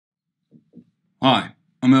Hi,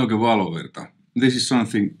 I'm Euge Valovirta. This is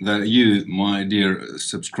something that you, my dear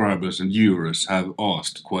subscribers and viewers, have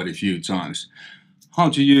asked quite a few times. How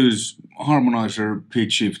to use harmonizer,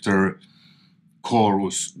 pitch shifter,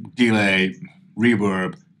 chorus, delay,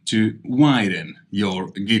 reverb to widen your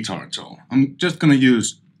guitar tone. I'm just gonna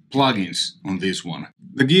use plugins on this one.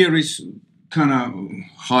 The gear is kinda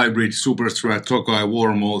hybrid, Superstrat, Tokai,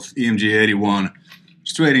 Warmoth, EMG81,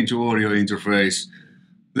 straight into audio interface.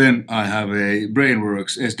 Then I have a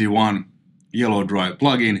Brainworks SD1 yellow drive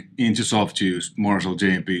plugin into Softuse Marshall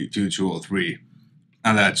JMP2203.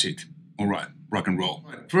 And that's it. Alright, rock and roll.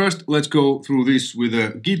 First, let's go through this with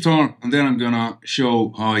a guitar, and then I'm gonna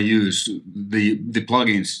show how I use the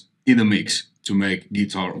plugins in the mix to make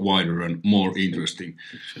guitar wider and more interesting.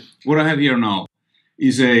 What I have here now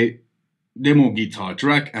is a demo guitar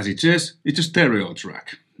track, as it says. It's a stereo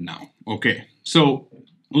track now. Okay, so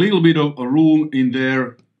a little bit of a room in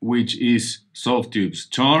there, which is Softube's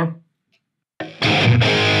CYHRA.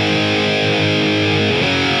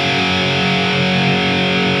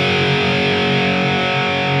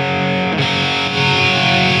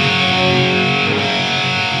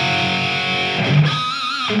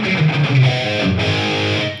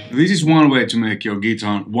 This is one way to make your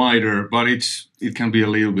guitar wider, but it can be a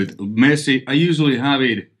little bit messy. I usually have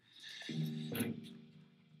it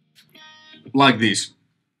like this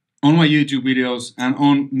on my YouTube videos and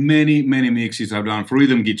on many mixes I've done for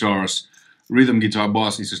rhythm guitars. Rhythm guitar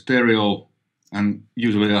bass is a stereo, and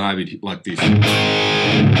usually I have it like this.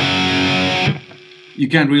 You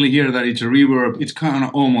can't really hear that it's a reverb. It's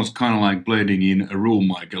almost like blending in a room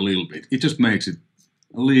mic a little bit. It just makes it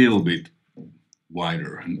a little bit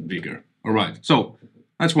wider and bigger. Alright, so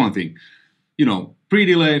that's one thing. You know,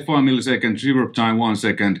 pre-delay 5 milliseconds, reverb time 1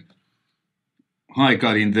 second, high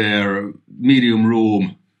cut in there, medium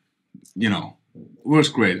room, you know, works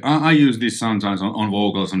great. I use this sometimes on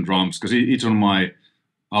vocals and drums because it's on my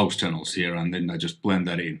aux channels here, and then I just blend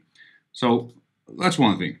that in. So that's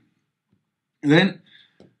one thing. Then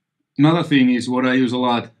another thing is what I use a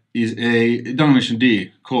lot is a Dimension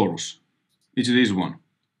D chorus. It's this one.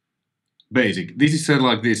 Basic. This is set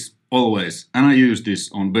like this always, and I use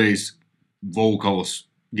this on bass, vocals,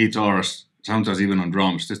 guitars, sometimes even on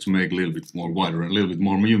drums, just to make a little bit more wider and a little bit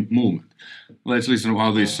more movement. Let's listen to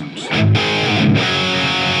how this sounds.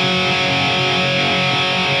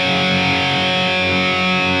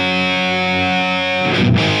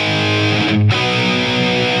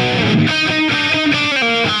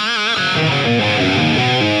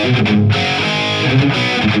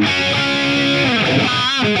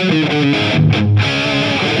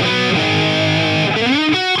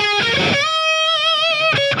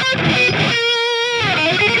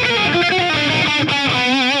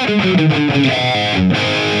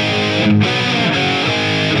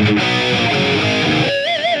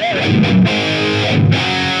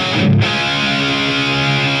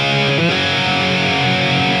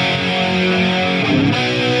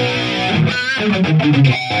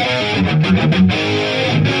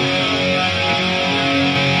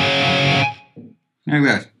 Like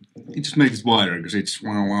that. It just makes it wider because it's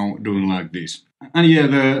doing like this. And yeah,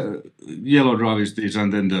 the yellow drive is this,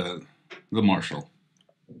 and then the Marshall.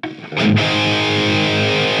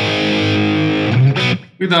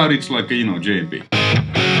 Without it's like a, you know, JMP.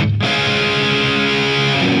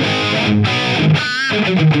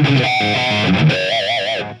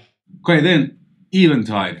 Okay, then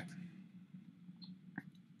Eventide.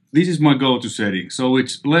 This is my go-to setting. So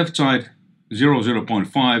it's left side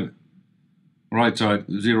 0.5, right side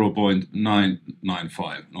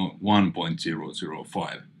 0.995, no,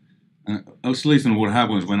 1.005. Let's listen to what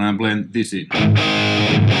happens when I blend this in.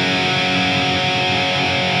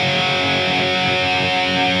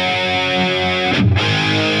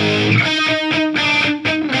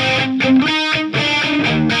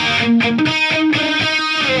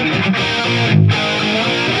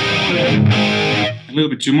 A little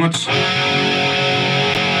bit too much.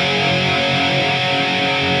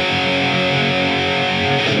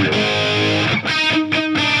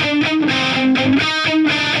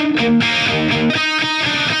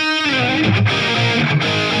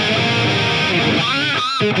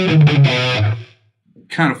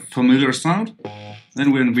 Kind of familiar sound.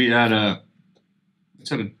 Then when we add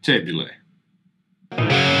let's add a tape delay.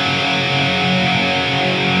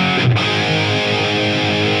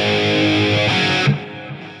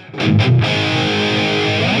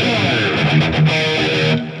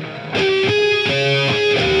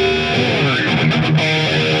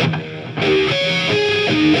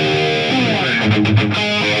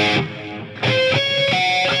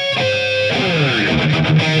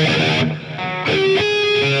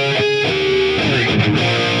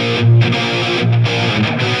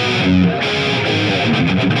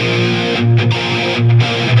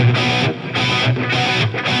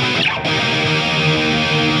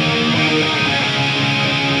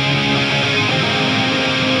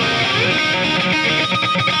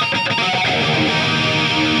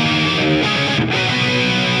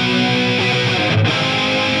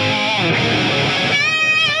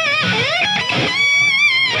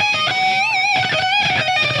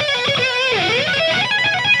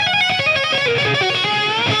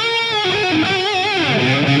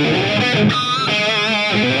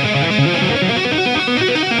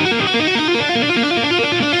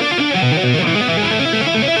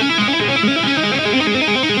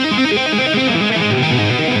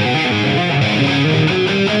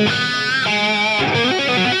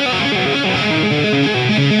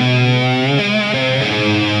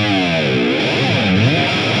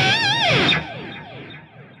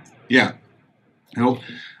 Yeah. So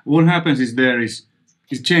what happens is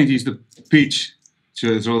it changes the pitch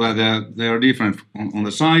so that they are different on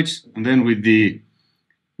the sides, and then with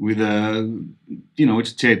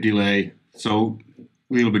it's tape delay, so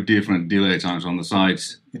a little bit different delay times on the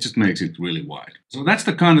sides. It just makes it really wide. So that's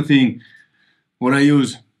the kind of thing what I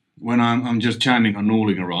use when I'm just jamming or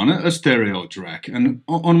noodling around a stereo track. And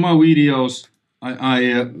on my videos,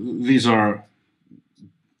 these are,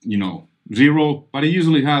 0, but I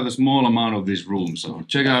usually have a small amount of this room. So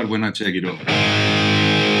check out when I check it out.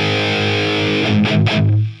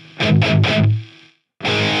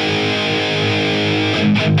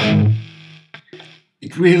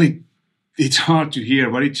 It's hard to hear,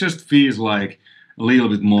 but it just feels like a little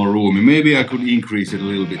bit more roomy. Maybe I could increase it a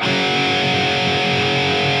little bit.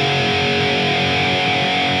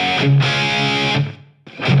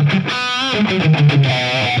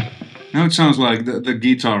 Now it sounds like the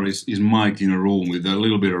guitar is mic'd in a room with a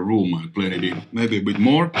little bit of room. I played it in, maybe a bit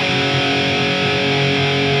more.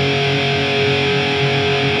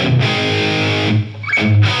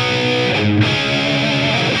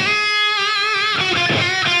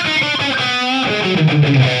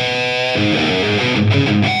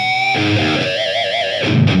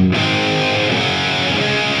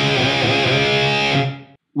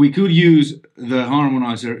 We could use the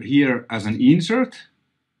harmonizer here as an insert,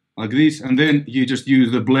 like this, and then you just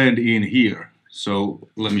use the blend in here. So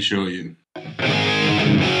let me show you.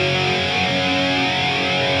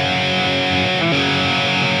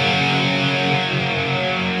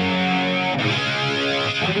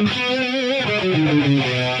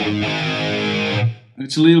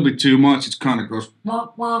 It's a little bit too much, it kind of goes,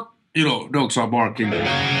 dogs are barking.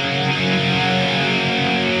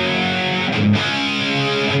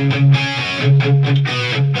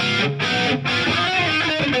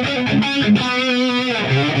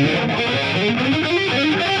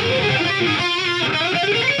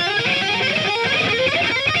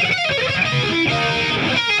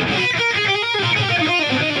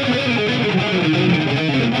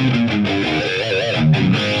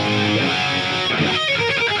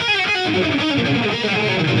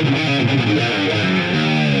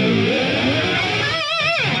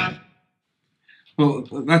 Well,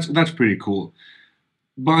 that's pretty cool,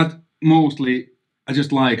 but mostly I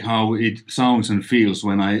just like how it sounds and feels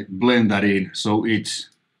when I blend that in, so it's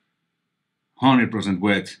 100%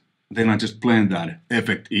 wet. Then I just blend that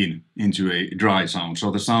effect into a dry sound,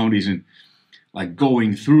 so the sound isn't like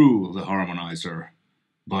going through the harmonizer,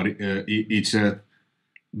 but it's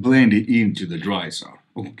blended into the dry sound.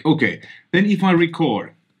 Okay, then if I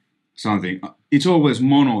record something, it's always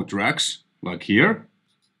mono tracks, like here.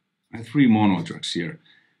 I have 3 mono tracks here.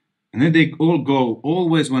 And then they all go,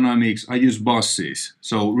 always when I mix, I use buses.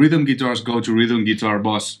 So rhythm guitars go to rhythm guitar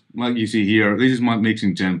bus, like you see here. This is my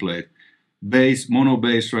mixing template. Bass, mono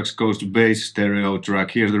bass tracks goes to bass stereo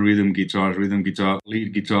track. Here's the rhythm guitar,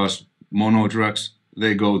 lead guitars, mono tracks.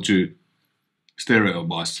 They go to stereo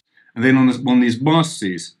bus. And then on these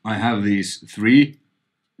buses, I have these 3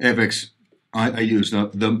 effects I use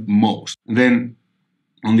the most. And then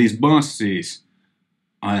on these buses,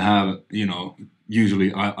 I have,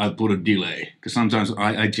 usually I put a delay, because sometimes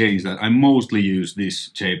I change that. I mostly use this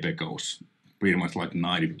JPEG echoes, pretty much like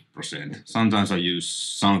 90%. Sometimes I use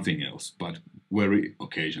something else, but very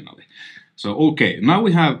occasionally. So okay, now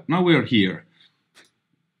we are here.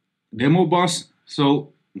 Demo bus.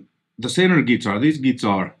 So the center guitar, this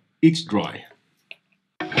guitar, it's dry.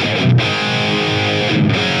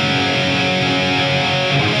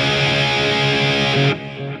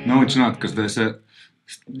 No, it's not, because there's a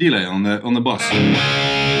delay on the bus.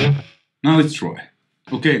 Now it's dry.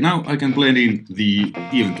 Okay, now I can blend in the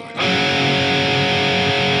Eventide.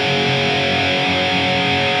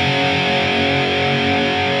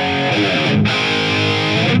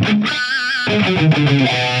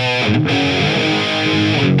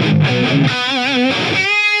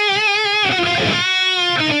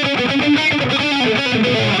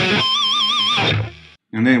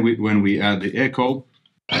 And then when we add the echo,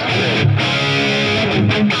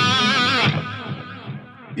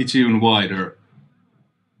 it's even wider.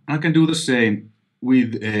 I can do the same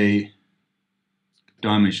with a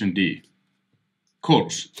Dimension D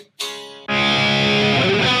chorus.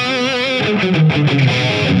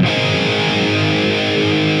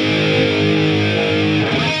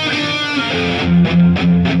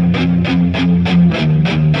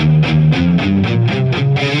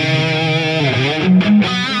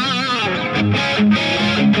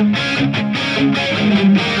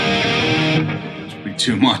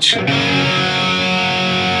 Too much.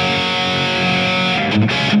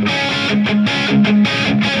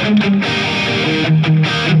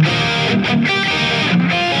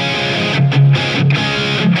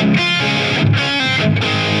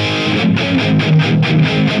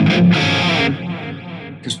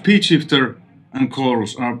 pitch shifter and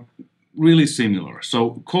chorus are really similar.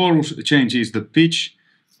 So chorus changes the pitch,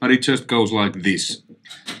 but it just goes like this.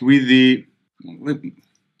 With the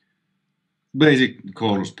basic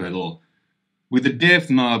chorus pedal, with the depth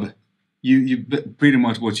knob, you pretty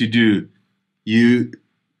much what you do, you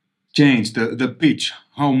change the pitch,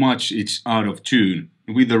 how much it's out of tune.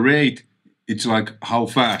 With the rate, it's like how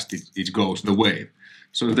fast it goes, the wave.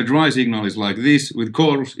 So if the dry signal is like this, with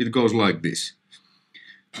chorus it goes like this.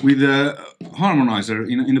 With the harmonizer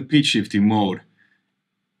in the pitch shifting mode,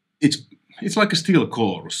 it's like a still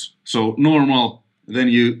chorus. So normal, then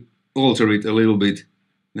you alter it a little bit,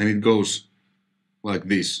 then it goes like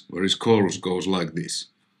this, whereas chorus goes like this.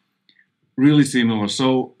 Really similar.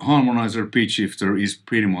 So harmonizer pitch shifter is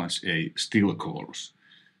pretty much a still chorus.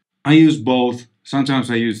 I use both. Sometimes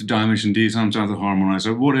I use the Dimension D, sometimes the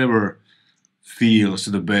harmonizer, whatever feels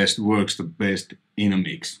the best, works the best in a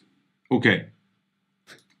mix. Okay,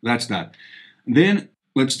 that's that. Then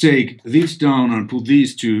let's take this down and put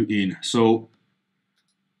these two in. So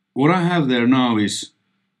what I have there now is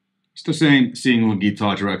it's the same single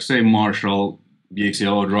guitar track, same Marshall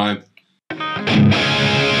BX drive.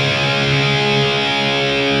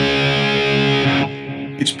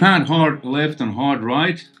 It's panned hard left and hard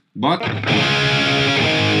right, but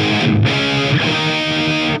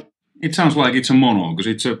it sounds like it's a mono, because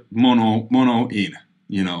it's a mono in,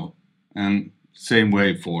 you know, and same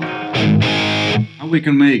waveform. And we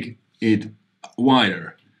can make it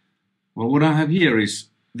wider. Well, what I have here is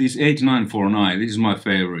this H949. This is my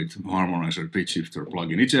favorite harmonizer pitch shifter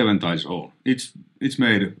plugin. It's Eventide's own. It's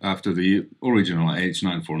made after the original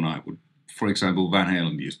H949, which, for example, Van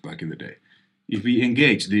Halen used back in the day. If we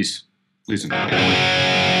engage this, listen.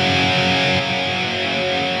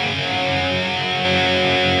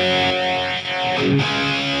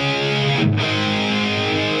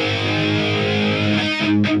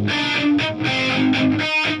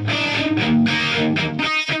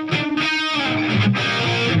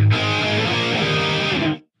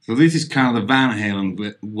 So this is kind of the Van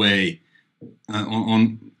Halen way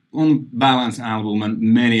on Balance album and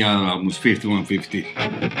many other albums, 5150.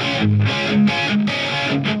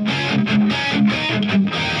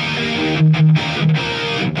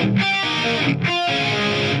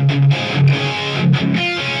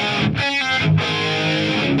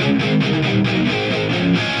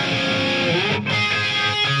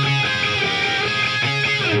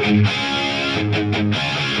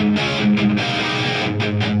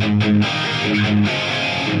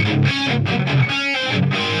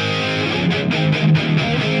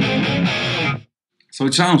 So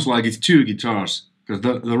it sounds like it's two guitars, because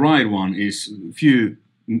the right one is a few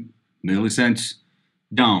millicents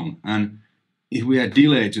down, and if we add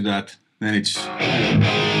delay to that, then it's...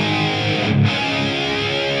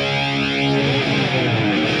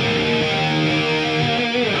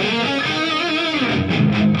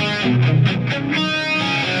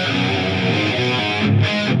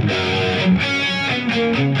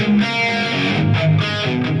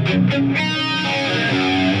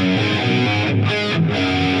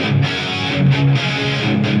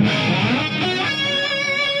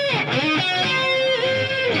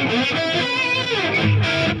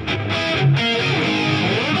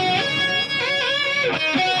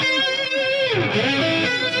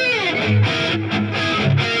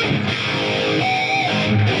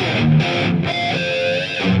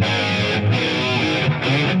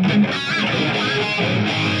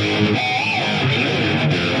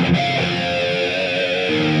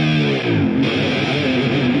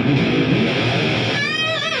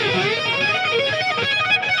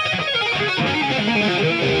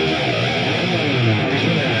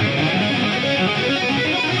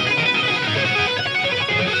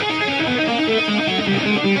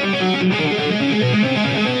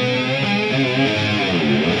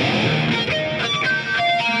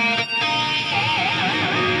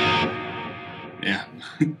 Yeah,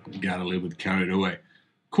 got a little bit carried away.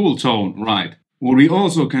 Cool tone, right. What we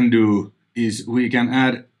also can do is we can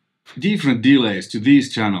add different delays to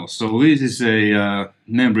these channels. So this is a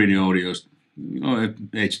Membrini Audio's,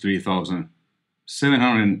 H3000,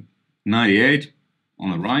 798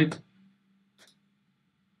 on the right,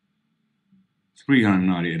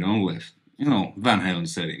 398 on the left. Van Halen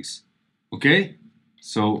settings. Okay?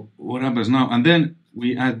 So what happens now? And then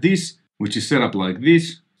we add this, which is set up like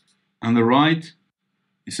this, and the right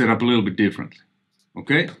is set up a little bit differently.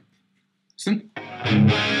 Okay? Listen.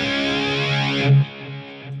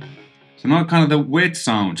 So now kind of the wet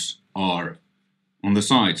sounds are on the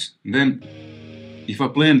sides. And then if I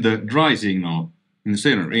blend the dry signal in the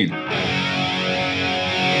center in,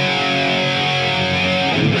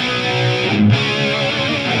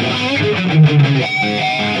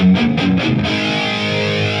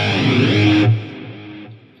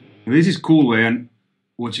 This is cool way, and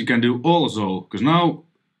what you can do also, because now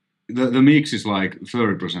the mix is like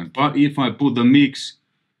 30%, but if I put the mix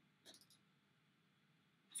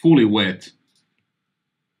fully wet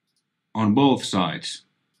on both sides,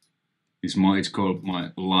 it's called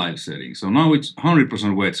my live setting. So now it's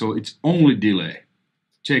 100% wet, so it's only delay.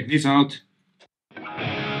 Check this out.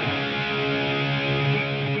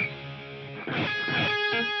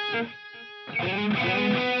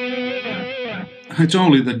 It's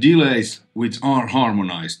only the delays which are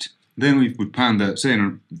harmonized. Then we would pan the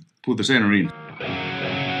center, put the center in.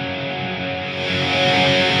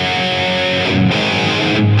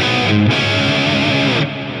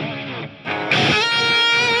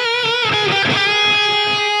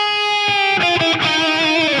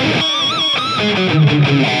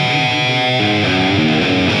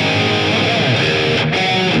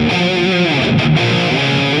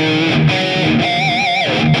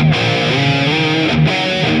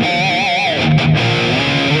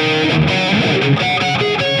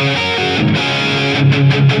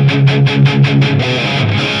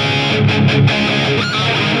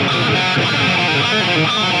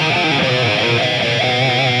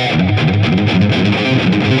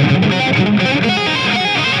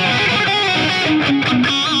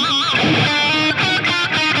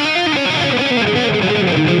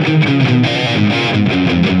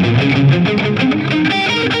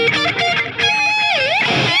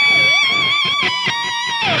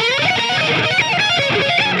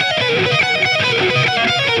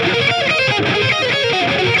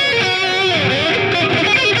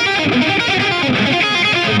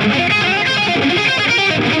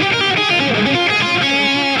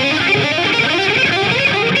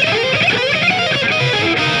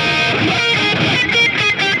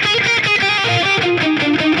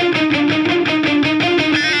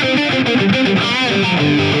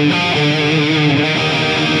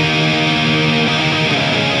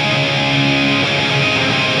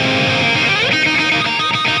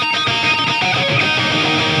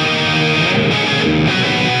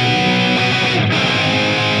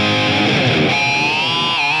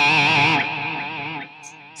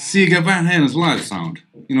 So you get Van Halen's live sound,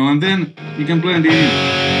 you know, and then you can blend it in.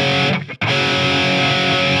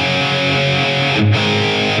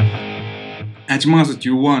 As much as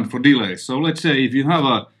you want for delays. So let's say if you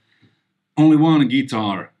have only one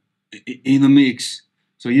guitar in the mix,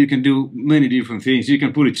 so you can do many different things. You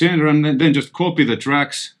can put it center and then just copy the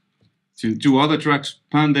tracks to two other tracks,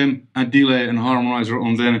 pan them, add delay and harmonizer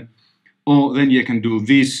on them. Or then you can do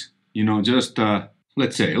this, you know, just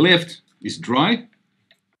let's say left is dry.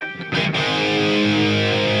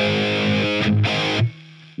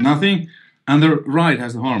 Nothing, and the right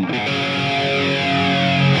has the harmony.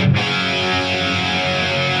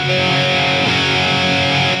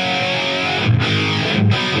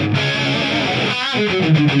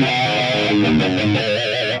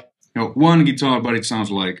 You know, one guitar, but it sounds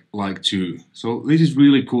like two. So this is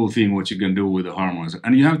really cool thing what you can do with the harmonizer,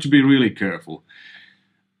 and you have to be really careful.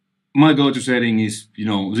 My go-to setting is, you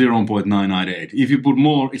know, 0.998. If you put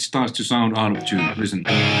more, it starts to sound out of tune. Listen.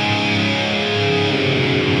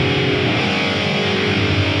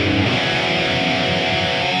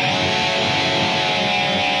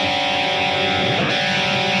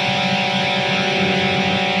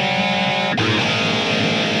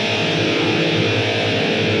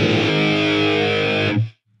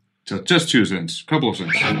 So just 2 cents, couple of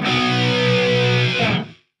cents.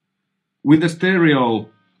 With the stereo,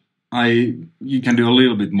 you can do a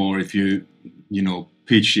little bit more if you know,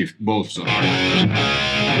 pitch shift both sides.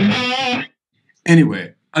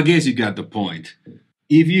 Anyway, I guess you got the point.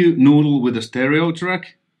 If you noodle with a stereo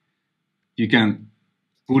track, you can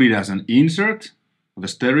put it as an insert, the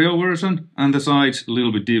stereo version, and the sides a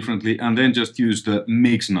little bit differently, and then just use the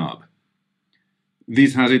mix knob.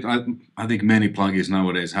 This has it, I think many plugins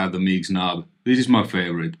nowadays have the mix knob. This is my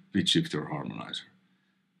favorite pitch shifter harmonizer.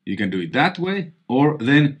 You can do it that way, or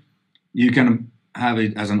then you can have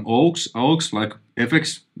it as an aux like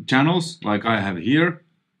FX channels, like I have here.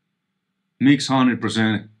 Mix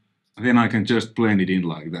 100%, then I can just blend it in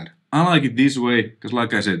like that. I like it this way, because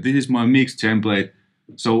like I said, this is my mix template.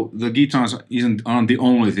 So the guitars aren't the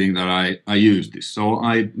only thing that I use this. So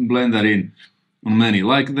I blend that in on many,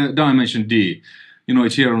 like the Dimension D. You know,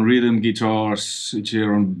 it's here on rhythm guitars, it's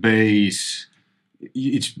here on bass,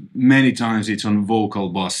 it's many times it's on vocal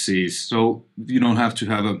basses, so you don't have to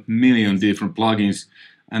have a million different plugins.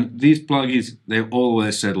 And these plugins, they've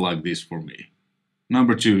always said like this for me.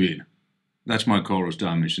 Number 2 in. That's my chorus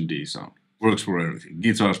Dimension D sound. Works for everything.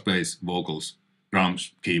 Guitars, bass, vocals,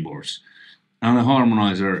 drums, keyboards. And the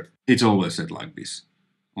harmonizer, it's always set like this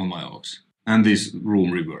on my aux. And this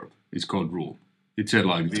room reverb, it's called room. It's set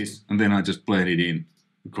like this, and then I just played it in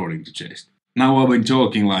according to taste. Now I've been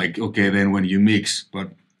talking like, okay, then when you mix,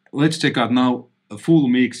 but let's check out now a full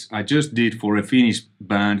mix I just did for a Finnish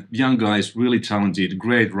band. Young guys, really talented,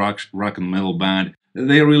 great rock and metal band.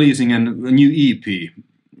 They're releasing a new EP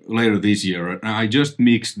later this year. I just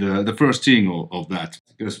mixed the first single of that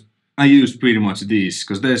because I used pretty much these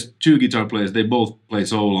because there's two guitar players, they both play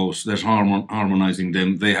solos, there's harmonizing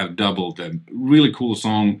them, they have doubled them. Really cool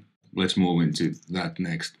song. Let's move into that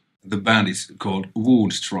next. The band is called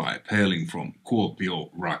WOUNDSTRIPE, hailing from Kuopio,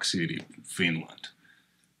 Rock City, Finland.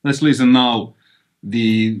 Let's listen now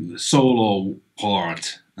the solo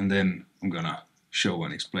part, and then I'm gonna show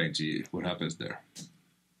and explain to you what happens there.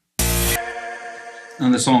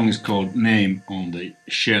 And the song is called Name on the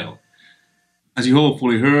Shell. As you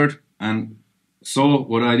hopefully heard and saw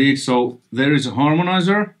what I did, so there is a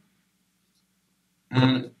harmonizer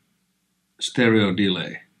and stereo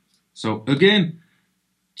delay. So again,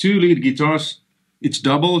 two lead guitars, it's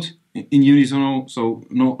doubled in unisono, so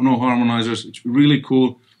no harmonizers, it's really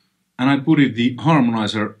cool. And I put the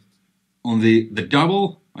harmonizer on the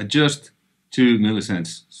double, adjust 2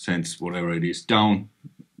 millicents, whatever it is, down,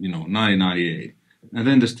 9098. And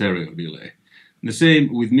then the stereo delay. And the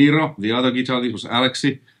same with Miro, the other guitar, this was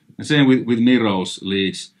Alexi. The same with Miro's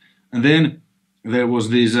leads. And then there was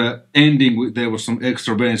this ending, there was some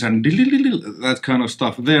extra bass and that kind of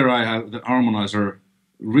stuff. There I have the harmonizer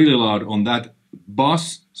really loud on that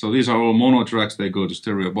bass. So these are all mono tracks, they go to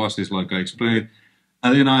stereo buses like I explained.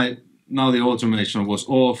 And then now the automation was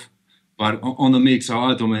off, but on the mix I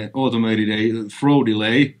automated a throw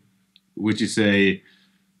delay, which is a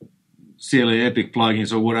CLA Epic plugin.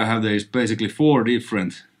 So what I have there is basically 4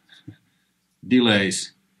 different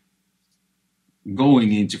delays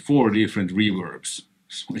going into 4 different reverbs.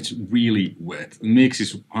 So it's really wet. The mix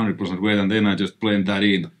is 100% wet, and then I just blend that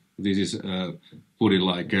in. This is put it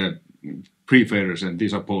like pre-faders, and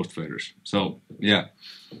these are post-faders. So yeah,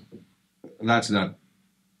 that's that.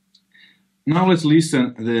 Now let's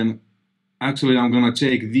listen then. Actually, I'm gonna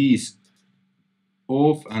take these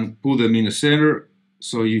off and put them in the center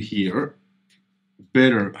so you hear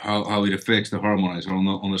better how it affects the harmonizer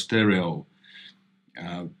on the stereo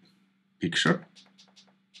picture.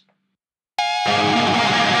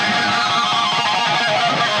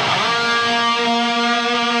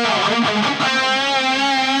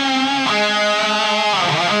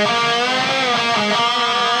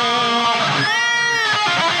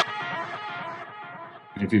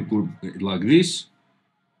 If you put it like this,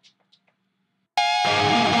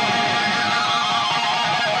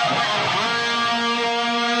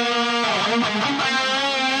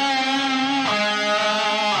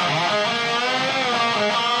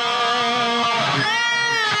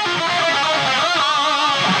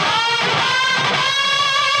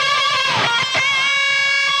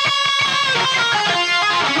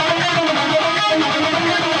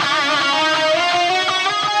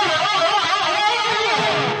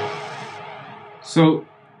 so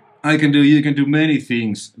you can do many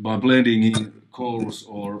things by blending in chorus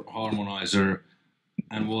or harmonizer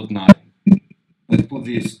and whatnot. Let's put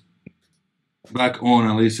this back on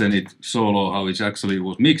and listen it solo how it actually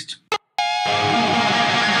was mixed.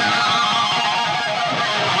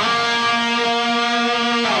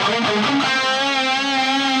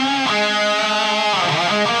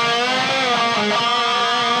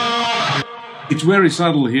 It's very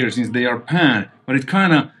subtle here since they are pan, but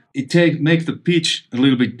it makes the pitch a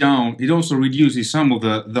little bit down. It also reduces some of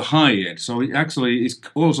the high end, so it actually is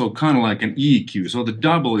also kind of like an EQ. So the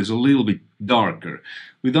double is a little bit darker.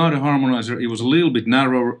 Without a harmonizer, it was a little bit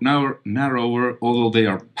narrower, although they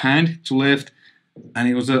are panned to left, and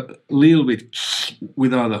it was a little bit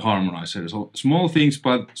without a harmonizer. So small things,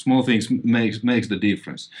 but small things makes the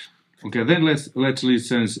difference. Okay, then let's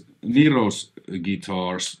listen Miro's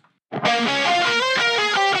guitars.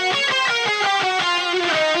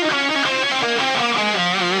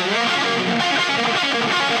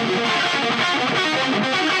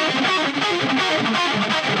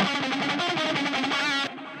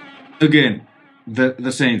 Again,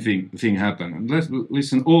 the same thing happened. And let's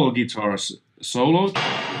listen all guitars soloed.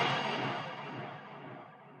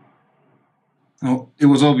 Now, it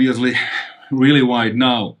was obviously really wide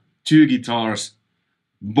now. 2 guitars,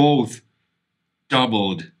 both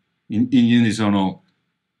doubled in unisono,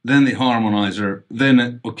 then the harmonizer, then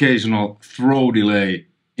an occasional throw delay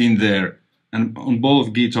in there, and on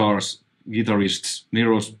both guitarists,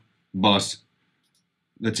 Miro's bass,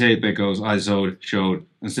 the tape echoes I showed,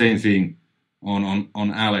 and same thing on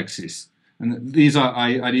Alex's. And these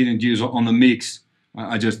I didn't use on the mix.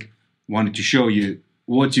 I just wanted to show you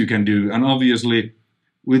what you can do. And obviously,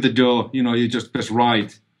 with the DAW, you know, you just press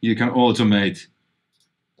right. You can automate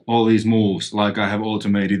all these moves, like I have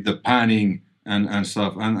automated the panning and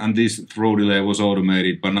stuff. And this throw delay was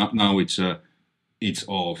automated, but now it's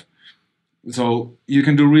off. So you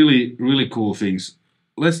can do really cool things.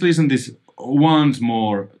 Let's listen this once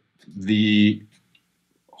more, the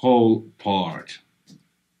whole part.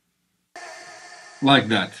 Like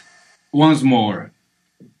that. Once more.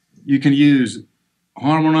 You can use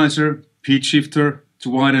Harmonizer, pitch shifter to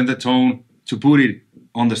widen the tone, to put it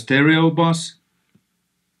on the stereo bus,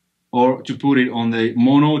 or to put it on the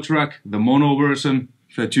mono track, the mono version,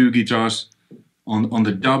 the 2 guitars. On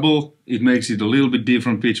the double, it makes it a little bit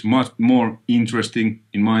different pitch, much more interesting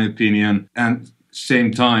in my opinion. And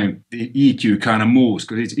same time, the EQ kind of moves,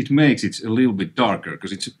 because it makes it a little bit darker,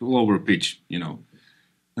 because it's lower pitch, you know.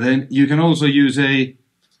 Then you can also use a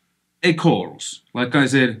chorus. Like I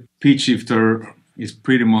said, pitch shifter is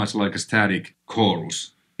pretty much like a static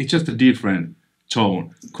chorus. It's just a different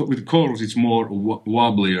tone. With chorus, it's more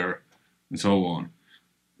wobblier and so on.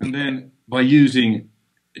 And then by using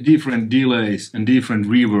different delays and different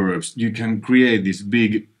reverbs, you can create these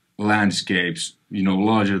big landscapes, you know,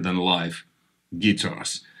 larger than life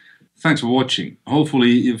guitars. Thanks for watching.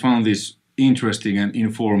 Hopefully you found this interesting and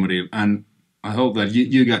informative, and I hope that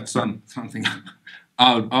you got something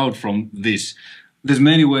out from this. There's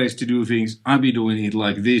many ways to do things. I've been doing it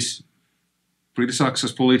like this pretty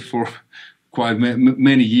successfully for quite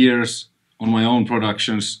many years on my own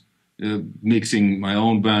productions, mixing my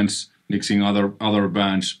own bands, mixing other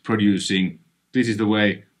bands, producing. This is the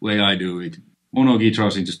way I do it. Mono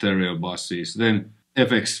guitars into stereo buses, then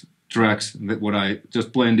FX tracks that what I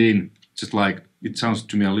just blend in, just like it sounds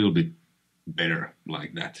to me a little bit better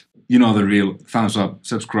like that. You know the real. Thumbs up,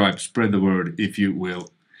 subscribe, spread the word if you will,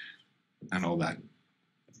 and all that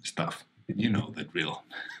stuff. You know the drill.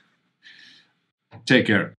 Take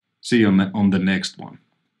care. See you on the next one.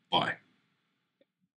 Bye.